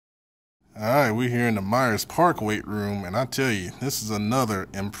Alright, we're here in the Myers Park weight room, and I tell you, this is another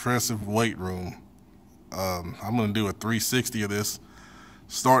impressive weight room. I'm going to do a 360 of this,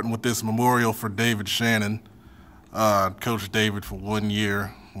 starting with this memorial for David Shannon. Coach David for 1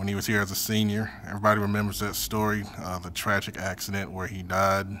 year when he was here as a senior. Everybody remembers that story, the tragic accident where he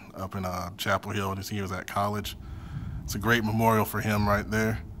died up in Chapel Hill as he was at college. It's a great memorial for him right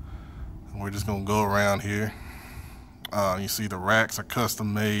there. And we're just going to go around here. You see the racks are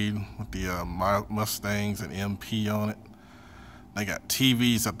custom made with the Mustangs and MP on it. They got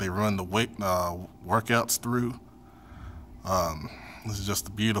TVs that they run the workouts through. This is just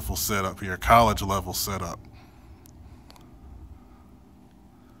a beautiful setup here, college level setup.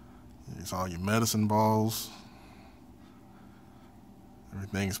 There's all your medicine balls.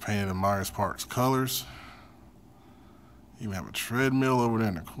 Everything's painted in Myers Park's colors. You even have a treadmill over there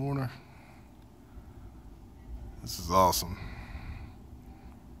in the corner. This is awesome.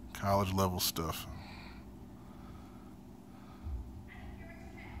 College level stuff.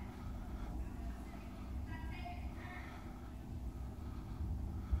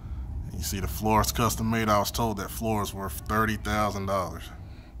 And you see the floor is custom made. I was told that floor is worth $30,000.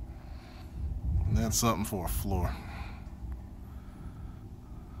 And that's something for a floor.